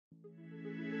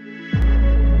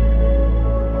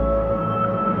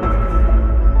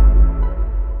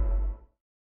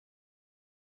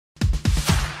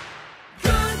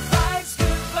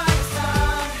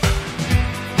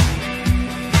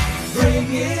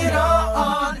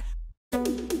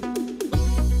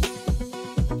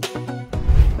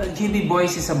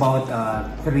GVBOYS is about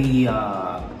three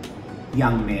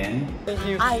young men.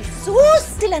 Ay,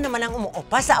 sus! Sila naman ang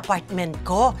umuupa sa apartment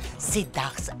ko. Si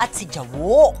Dax at si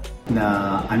Jawo.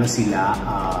 Na ano sila,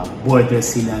 border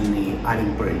sila ni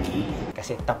Aling Pearly.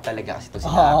 Kasi top talaga kasi to si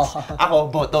Dax. Ako,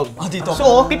 bottom. Dito.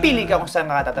 So, pipili ka kung saan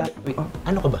nakatatabi. Wait,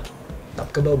 ano ka ba? Top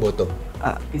ka ba o bottom?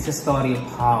 It's a story of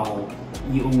how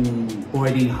yung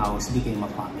boarding house became a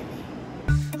family.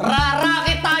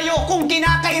 Rarakit tayo kung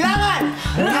kinakailangan!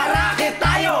 Rarakit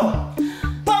tayo!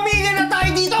 Pamilya na tayo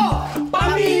dito!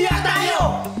 Pamilya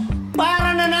tayo!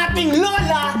 Para na nating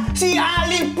lola, si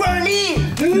Aling Pearly!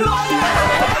 Lola!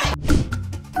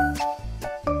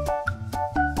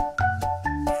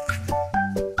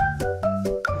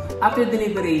 After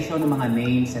deliberation ng mga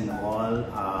names and all,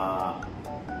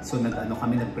 so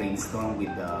nag-brainstorm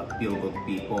with the Puregold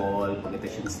people,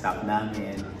 pagkatapos yung staff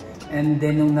namin. And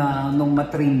then nung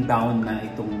ma-train down na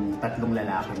itong tatlong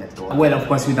lalaki na to, well, of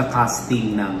course, with the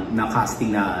casting na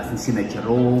sina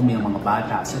Jerome, yung mga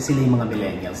bata, so sila yung mga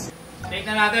millennials. Take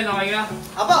na natin, okay ka?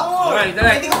 Aba! Alright.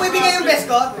 Hindi ko pwede yung best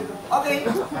ko? Okay.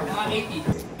 Mga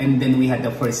 80. And then we had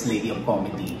the first lady of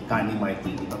comedy, Carmi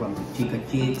Martin, from Chika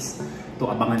Chicks,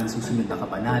 to abangan ng susunod na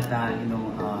kabanata. You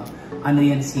know, ano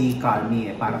yan si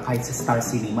Carmi para kahit sa Star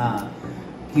Cinema,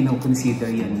 consider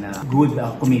yan na good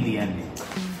comedian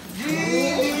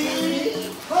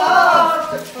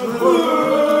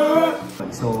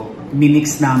So,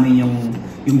 minix namin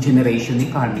yung generation ni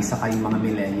Carmi sa yung mga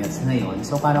millennials ngayon.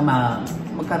 So, para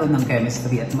magkaroon ng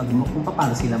chemistry at kung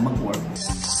paano sila mag-work.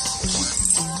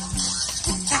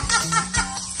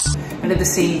 And at the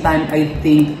same time, I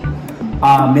think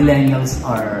millennials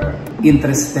are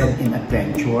interested in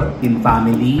adventure, in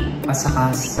family, at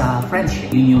saka sa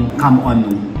friendship. Yun yung come-on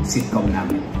ng sitcom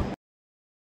namin.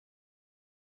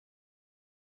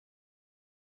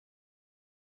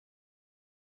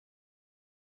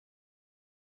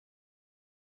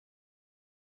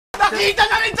 Nakita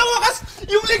na rin sa wakas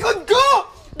yung likod ko!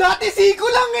 Dati siko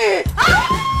lang eh!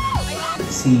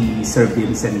 Si Sir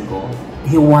Vincent ko,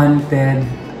 he wanted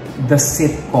the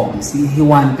sitcoms. He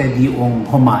wanted yung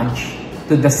homage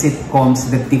to the sitcoms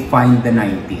that defined the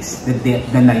 90s, the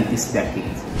 90s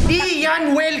decade.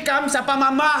 Iyan, welcome sa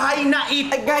pamamahay na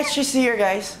guys, she's here,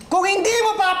 guys. Kung hindi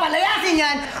mo papalayasin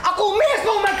yan, ako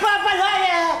mismo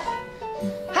magpapalaya!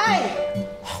 Hi!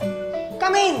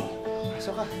 Kaming!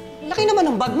 Pasok ka. Laki naman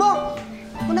ng bag mo.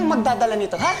 Ako nang magdadala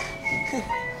nito, ha?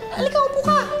 Halika, upo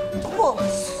ka. Upo.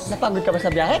 Napagod ka ba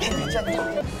sa biyahe?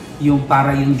 Yung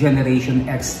para yung Generation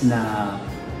X na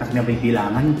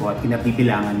kinabibilangan ko at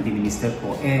kinabibilangan din ni Mr.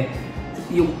 ko,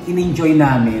 yung in-enjoy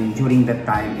namin during that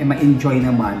time, ma-enjoy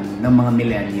naman ng mga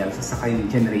millennials at saka yung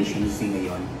Generation Z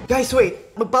ngayon. Guys,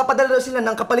 wait. Magpapadala daw sila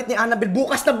ng kapalit ni Annabelle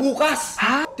bukas na bukas.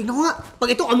 Ha? Tingnan ko nga. Pag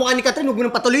ito kamukha ni Catherine, huwag mo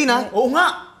nang patuloy na. Oo nga.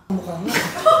 Mukha nga.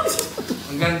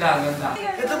 Ang ganda, ang ganda.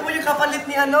 Ito po yung kapalit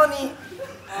ni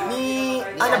ni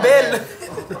Annabelle.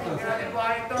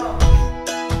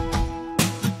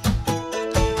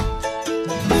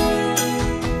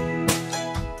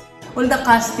 Well, the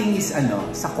casting is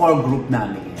sa core group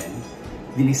namin yan.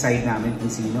 Dinicide namin kung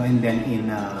sino, and then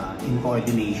in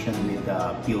coordination with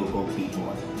the Puregold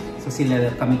people. So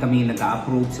kami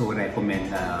nag-approve, so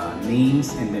recommend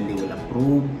names, and then they will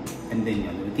approve, and then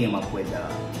we came up with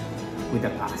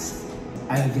the cast.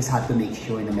 I just had to make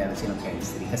sure na meron silang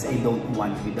chemistry kasi I don't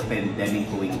want with the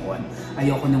pandemic going on.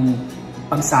 Ayoko nung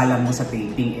pagsalang mo sa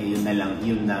taping, yun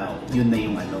na yung hindi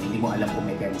mo alam kung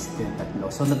may chemistry yung tatlo.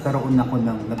 So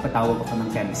nagpatawag ako ng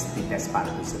chemistry test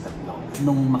para doon sa tatlo.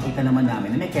 Nung makita naman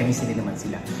namin na may chemistry naman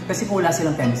sila. Kasi kung wala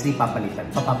silang chemistry,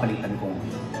 papapalitan kong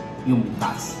yung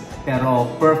cast.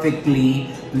 Pero perfectly,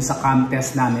 dun sa cam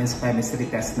test namin, sa chemistry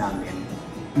test namin,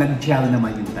 nag-gel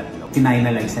naman yung tatlo.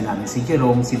 Finalize na namin si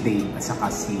Jerome, si Dave, at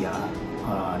saka si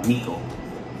Nico.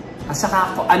 At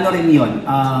saka rin yun,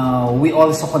 we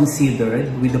also considered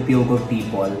with the Puregold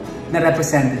people na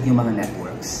represented yung mga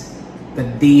networks.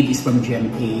 That Dave is from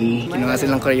GMA. Kinuha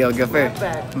silang choreographer.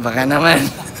 Baka naman.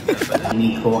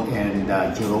 Nico and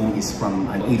Jerome is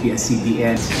from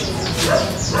ABS-CBN.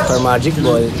 For Magic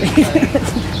Ball.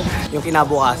 Yung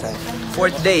kinabukasan.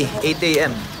 4th day, 8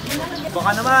 AM.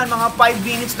 Baka naman, mga 5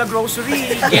 minutes na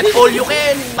grocery. Get all you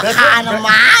can. Baka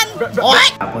naman! Oy!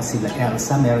 Tapos sila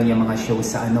Elsa, meron yung mga show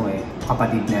sa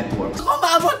Kapatid Network.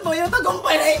 Kumabot mo yung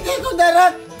tagumpay na hindi ko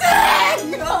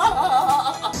darating!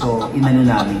 So, inano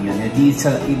namin yun. This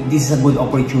is a good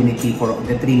opportunity for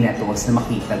the 3 networks na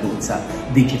makita doon sa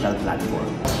digital platform.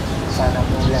 Sana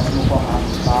po lang mo po ang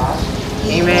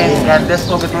Amen. God bless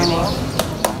po. Good morning.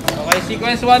 Okay,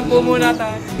 sequence 1 po muna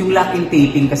tayo. Yung locking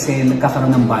taping kasi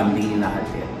nagkakaroon ng bonding yung lahat.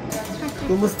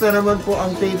 Kumusta naman po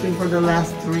ang taping for the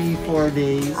last 3-4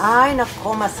 days? Ay,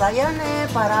 nako, masaya na.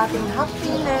 Parating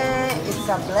happy na. It's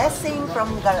a blessing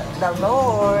from the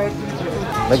Lord.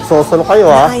 Nagsosolo kayo,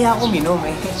 ha? Kaya ako minom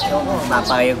eh. Ako,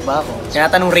 mapayag ba ako?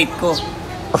 Tinatanong rate ko.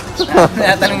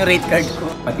 Tinatanong rate card ko.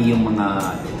 Pati yung mga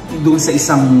doon sa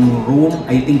isang room,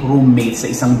 I think roommate sa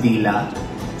isang villa,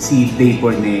 si Dave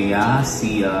Cornea,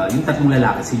 yung tatlong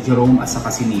lalaki, si Jerome at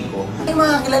saka si Nico. Ay,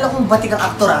 mga kilala kong batikang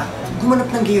aktor, ha?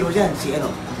 Gumanap ng giro dyan. Si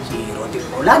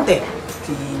Rodrigo Rolante,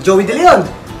 si Joey De Leon,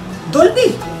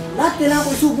 Dolby. Lahat kailangan ko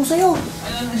isubo sa'yo.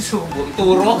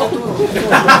 Turo.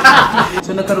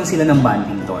 So nagkaroon sila ng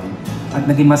banding doon. At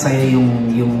naging masaya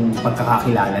yung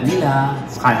pagkakakilala nila.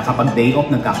 Kapag day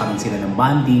off, nagkakaroon sila ng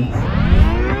banding.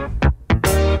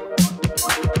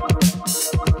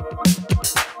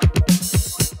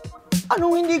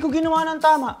 Anong hindi ko ginawa ng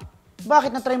tama?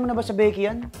 Bakit na-try mo na ba sa Becky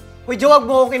yan? Hoy, jawag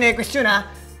mo ako kine-question,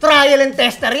 ha? Trial and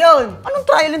tester yon. Anong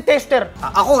trial and tester?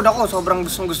 Ako, sobrang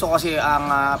gusto ko kasi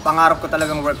ang pangarap ko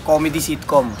talagang work, comedy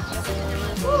sitcom.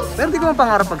 Pero hindi ko man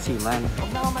pangarap magsiman.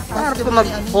 Pangarap ko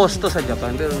mag-hosto sa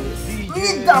Japan, pero...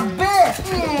 It's the best!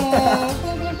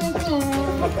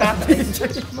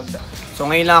 So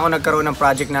ngayon lang ako nagkaroon ng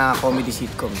project na comedy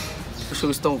sitcom.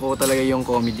 Gusto ko talaga yung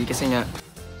comedy kasi nga...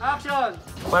 Action!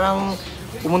 Parang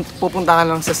pupunta ka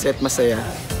lang sa set, masaya.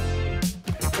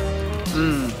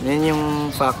 Yan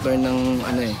yung factor ng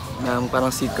ng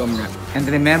parang sitcom na. And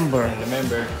remember,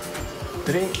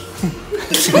 Drink.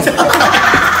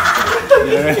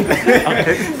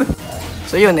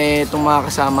 So yun, itong mga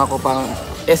kasama ko pang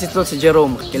si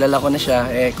Jerome, kilala ko na siya,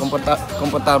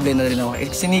 komportable na rin ako.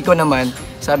 Si Nico naman,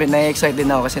 sabi na-excite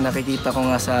din ako kasi nakikita ko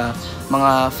nga sa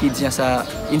mga feeds niya sa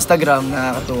Instagram,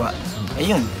 nakakatuwa.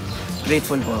 Ayun,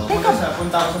 grateful po ako.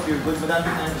 Punta ako sa Puregold,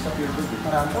 madami na sa Puregold.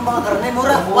 Ang mga karne,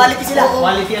 mura, quality sila.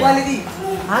 Quality.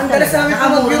 Pero sa amin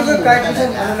kung mag-Puregold card,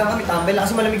 ano lang kami, tambay lang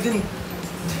kasi malamig dun eh.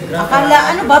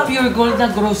 Akala, ano ba, pure gold na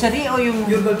grocery o yung...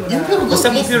 Pure gold. Yung pure gold.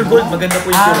 Basta po Pure Gold, maganda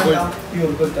po yung Pure Gold.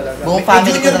 Pure gold talaga. Buong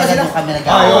family ko talaga nung kami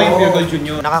nag-aaral. Oo, yung Pure Gold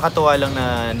Junior. Nakakatuwa lang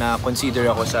na consider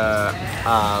ako sa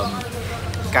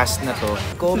cast na to.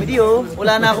 Comedy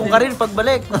wala na akong karir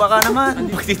pagbalik. Baka naman.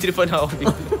 Magtitripan ako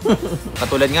dito.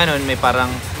 Katulad nga nun, may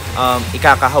parang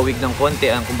ikakahawig ng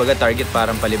konti. Ang kumbaga target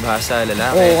parang palibhasa,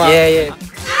 lalaki. Oh, yeah.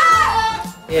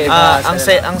 Ang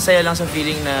saya lang sa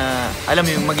feeling na, alam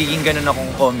mo yung magiging ganun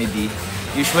akong comedy.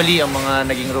 Usually, ang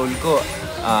mga naging role ko,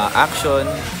 action,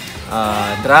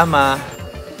 drama,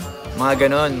 mga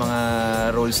ganun, mga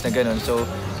roles na ganun. So,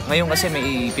 ngayon kasi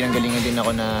may pinanggalingan din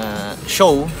ako na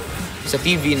show sa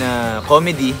TV na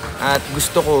comedy at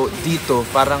gusto ko dito,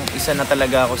 parang isa na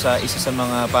talaga ako sa isa sa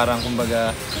mga parang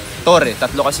kumbaga tore.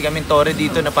 Tatlo kasi kami tore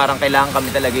dito na parang kailangan kami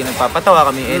talaga yung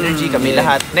nagpapatawa, kami energy, kami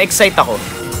lahat. Na-excite ako.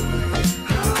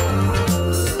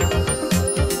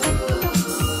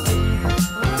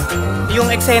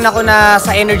 Yung eksena ko na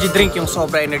sa energy drink, yung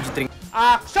sobra energy drink.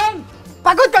 Action!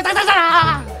 Pagod ka!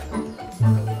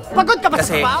 Pagod ka ba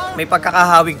Kasi may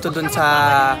pagkakahawig to dun sa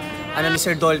ni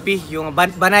Sir Dolphy, yung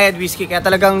banayad whiskey. Kaya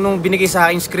talagang nung binigay sa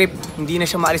akin script, hindi na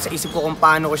siya maalis sa isip ko kung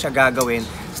paano ko siya gagawin.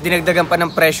 Tapos dinagdagan pa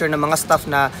ng pressure ng mga staff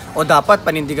na, dapat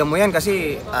panindigan mo yan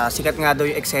kasi sikat nga daw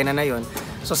yung eksena na yon.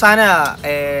 So sana,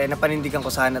 napanindigan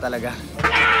ko sana talaga.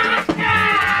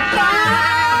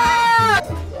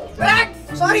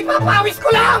 Sorry, papawis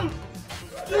ko lang!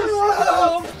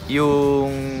 Yung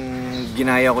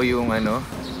ginaya ko yung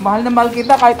Mahal na mahal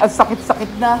kita kahit ang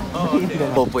sakit-sakit na.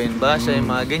 popoyin ba siya, yung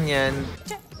mga ganyan.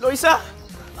 Loisa!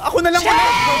 Ako na lang muna!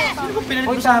 Ano ba pinalit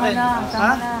mo sa akin?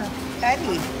 Ha?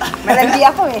 Malandi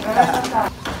ako eh.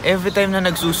 Every time na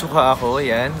nagsusuka ako,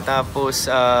 yan. Tapos,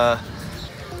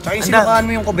 Tsaka yung sinukaan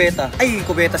mo yung kubeta. Ay,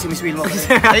 kubeta si Miss Wilma.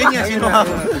 Ayun nga, sinukaan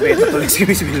mo. Kubeta tuloy si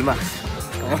Miss Wilma.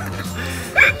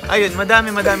 ayun,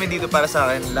 madami dito para sa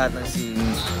akin. Lahat ng scene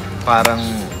parang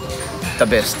the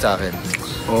best sa akin.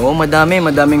 Oo,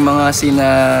 madaming mga scene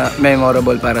na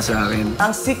memorable para sa akin.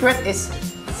 Ang secret is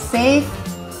safe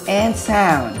and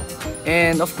sound.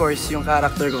 And of course, yung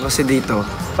character ko kasi dito,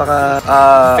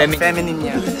 feminine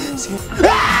niya.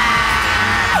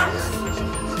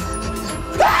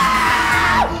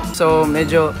 So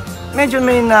medyo may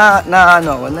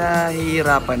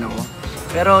nahihirapan ako.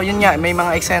 Pero yun nga, may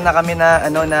mga eksena kami na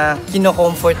na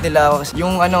kino-comfort nila ako.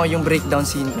 Yung breakdown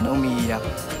scene ko na umiiyak.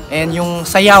 And yung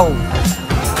sayaw.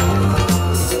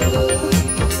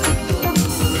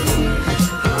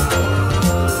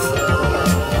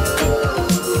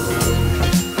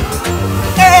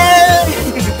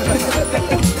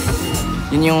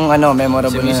 Yun yung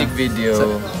memorable Sa music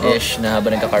video-ish na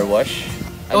habang nagka-car wash.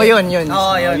 Oh, yun.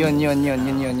 Oo, yun.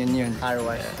 Yun.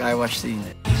 Car wash scene.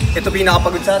 Ito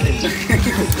pinakapagod sa atin. 1,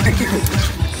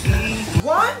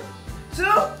 2,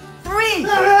 3!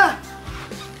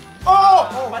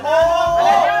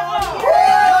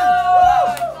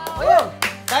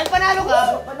 Dahil panalo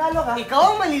ka,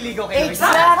 ikaw ang maliligaw kay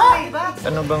Loisa. Exactly!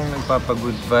 Ano bang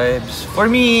nagpapa-good vibes? For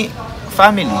me,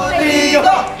 family.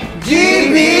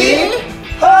 GB!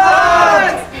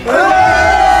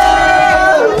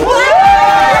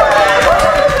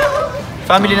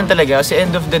 Family lang talaga kasi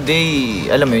end of the day,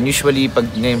 alam mo yun, usually pag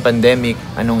ngayong pandemic,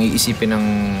 anong iisipin ng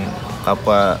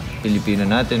kapwa Pilipino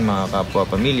natin, mga kapwa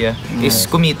pamilya, is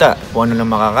kumita, kung ano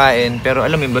lang makakain. Pero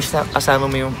alam mo yun, basta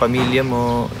kasama mo yung pamilya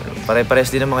mo,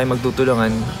 pare-pares din naman kayo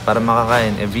magtutulungan para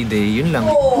makakain everyday, yun lang.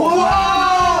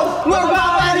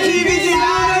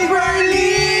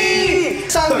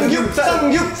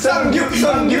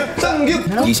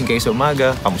 Gising kayo sa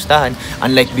umaga, kamustahan.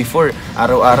 Unlike before,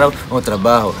 araw-araw,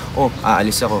 trabaho,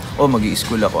 aalis ako,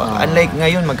 mag-i-school ako. Unlike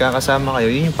ngayon, magkakasama kayo,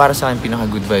 yun yung para sa akin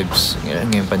pinaka-good vibes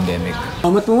ngayong pandemic.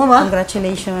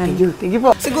 Congratulations. Thank you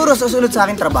po. Siguro susunod sa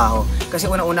akin trabaho. Kasi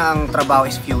unang-una ang trabaho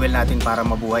is fuel natin para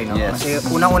mabuhay, no? Yes. Kasi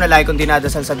unang-una lagi kong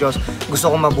dinadasal sa Diyos, gusto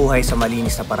kong mabuhay sa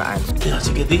malinis na paraan.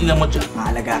 Sige, tingnan mo dyan.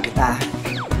 Mahalaga kita.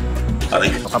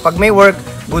 Aray. Kapag may work,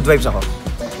 good vibes ako.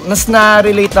 Mas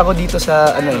na-relate ako dito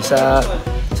sa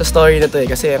sa story na to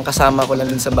kasi ang kasama ko lang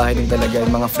dun sa bahay din talaga yung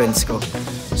mga friends ko.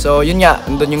 So yun nga,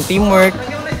 andun yung teamwork,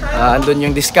 andun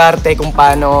yung diskarte kung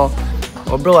paano,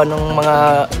 bro, anong mga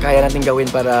kaya natin gawin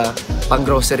para pang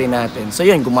grocery natin. So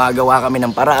yun, gumagawa kami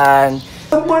ng paraan.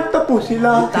 Marta po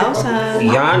sila. 1,000.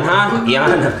 Yan ha,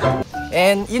 yan.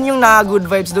 And yun yung na-good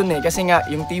vibes dun kasi nga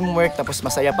yung teamwork, tapos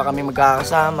masaya pa kami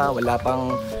magkakasama, wala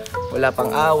pang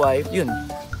away, yun.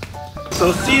 So,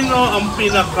 sino ang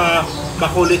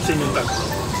pinaka-makulit sa inyong tatlo?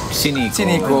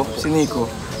 Siniko.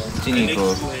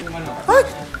 Ay!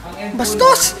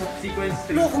 Bastos!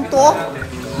 Lokong to?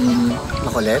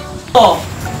 Makulit?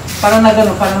 Parang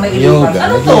nailipan.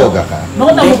 Ano to? Yoga ka.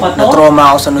 Nakita mo pa to? Na-trauma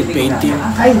ako sa nude painting.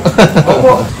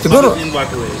 Siguro, In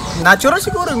what way? natural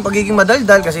siguro yung pagiging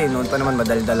madaldal kasi noon pa naman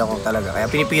madaldal ako talaga. Kaya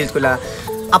pinipilit ko lang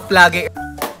up lagi.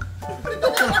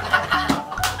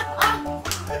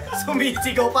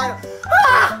 Sumisigaw pa.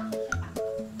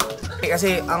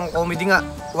 Kasi ang comedy nga,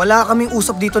 wala kaming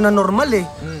usap dito na normal eh.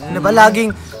 Diba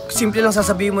laging simple lang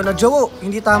sasabihin mo na, Jowo,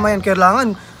 hindi tama yan,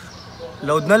 kailangan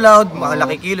loud na loud,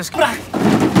 malaki kilos.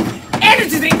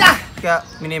 Energy drink na! Kaya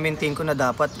minimaintain ko na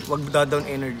dapat, wag down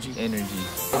energy.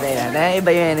 Iba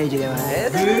yung energy naman.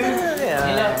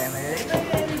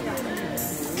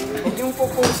 Huwag yung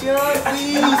po-post yan,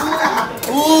 please!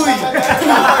 Uy!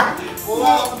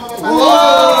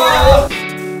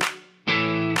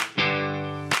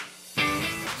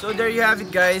 So there you have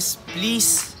it, guys.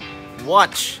 Please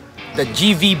watch the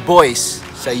GVBOYS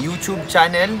sa YouTube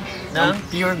channel ng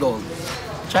Puregold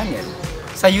channel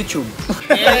sa YouTube.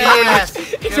 Yes!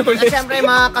 At syempre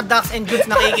mga ka-ducks and dudes,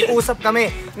 nakikiusap kami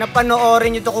na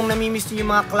panoorin nyo to kung namimiss nyo yung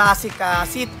mga classic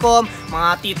sitcom, mga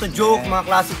tito joke, mga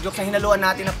classic jokes na hinaluan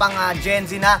natin na pang Gen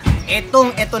Z na eto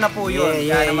na po yun.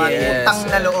 Kaya naman, utang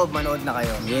na loob, manood na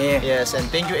kayo. Yes, and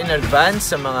thank you in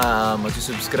advance sa mga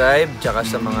magsusubscribe, tsaka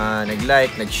sa mga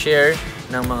nag-like, nag-share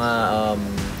ng mga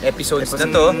episodes na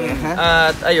to.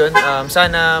 At ayun,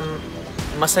 sana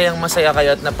masayang-masaya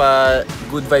kayo at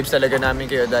napa-good vibes talaga namin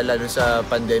kayo dahil lalo sa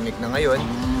pandemic na ngayon.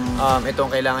 Ito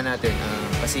ang kailangan natin,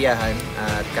 pasiyahan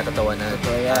at katatawanan.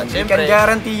 We can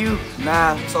guarantee you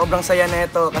na sobrang saya na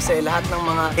ito kasi lahat ng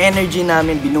mga energy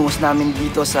namin, binuhos namin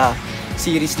dito sa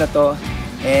series na to.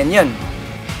 And yun,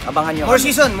 abangan nyo. More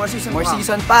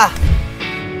season pa.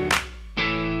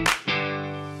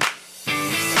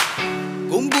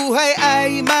 Kung buhay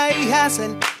ay may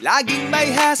hassle, laging may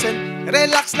hassle,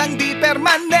 relax lang, di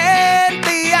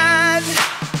permanente yan.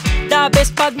 The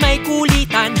best pag may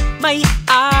kulitan, may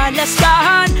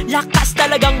alaskahan, lakas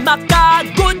talagang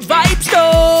maka-good vibes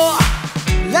to.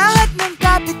 Lahat ng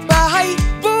kapitbahay,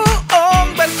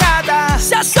 buong barkada,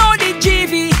 Sa Solid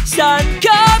GV, saan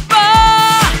ka ba?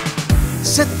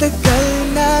 sa tagal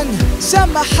ng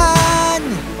samahan,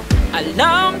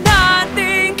 Alam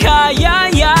natin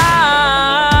kaya yan.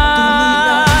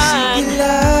 sige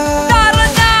lang. Tara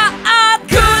na at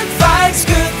good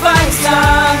vibes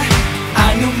lang.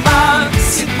 Anumang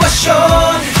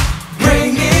sitwasyon,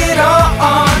 bring it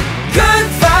on. Good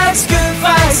vibes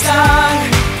lang.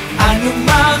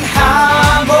 Anumang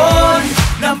hamon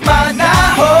ng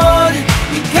panahon,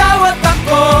 ikaw at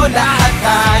ako, lahat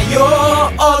tayo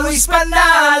always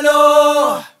panalo.